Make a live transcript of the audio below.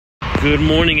Good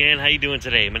morning, Ann. How you doing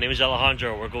today? My name is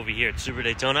Alejandro. I work over here at Super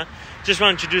Daytona. Just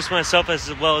want to introduce myself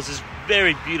as well as this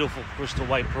very beautiful Crystal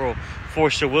White Pearl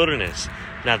Forester Wilderness.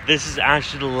 Now, this is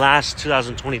actually the last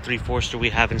 2023 Forester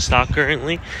we have in stock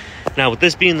currently. Now, with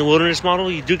this being the Wilderness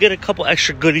model, you do get a couple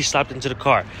extra goodies slapped into the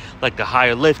car, like the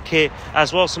higher lift kit,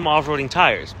 as well as some off-roading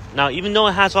tires. Now, even though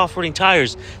it has off-roading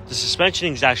tires, the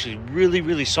suspension is actually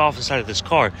really soft inside of this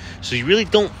car, so you really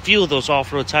don't feel those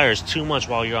off-road tires too much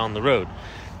while you're on the road.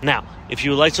 Now, if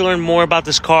you would like to learn more about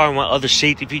this car and what other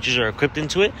safety features are equipped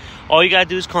into it, all you gotta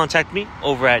do is contact me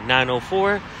over at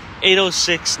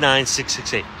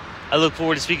 904-806-9668. I look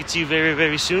forward to speaking to you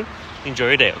very soon. Enjoy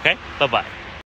your day, okay? Bye-bye.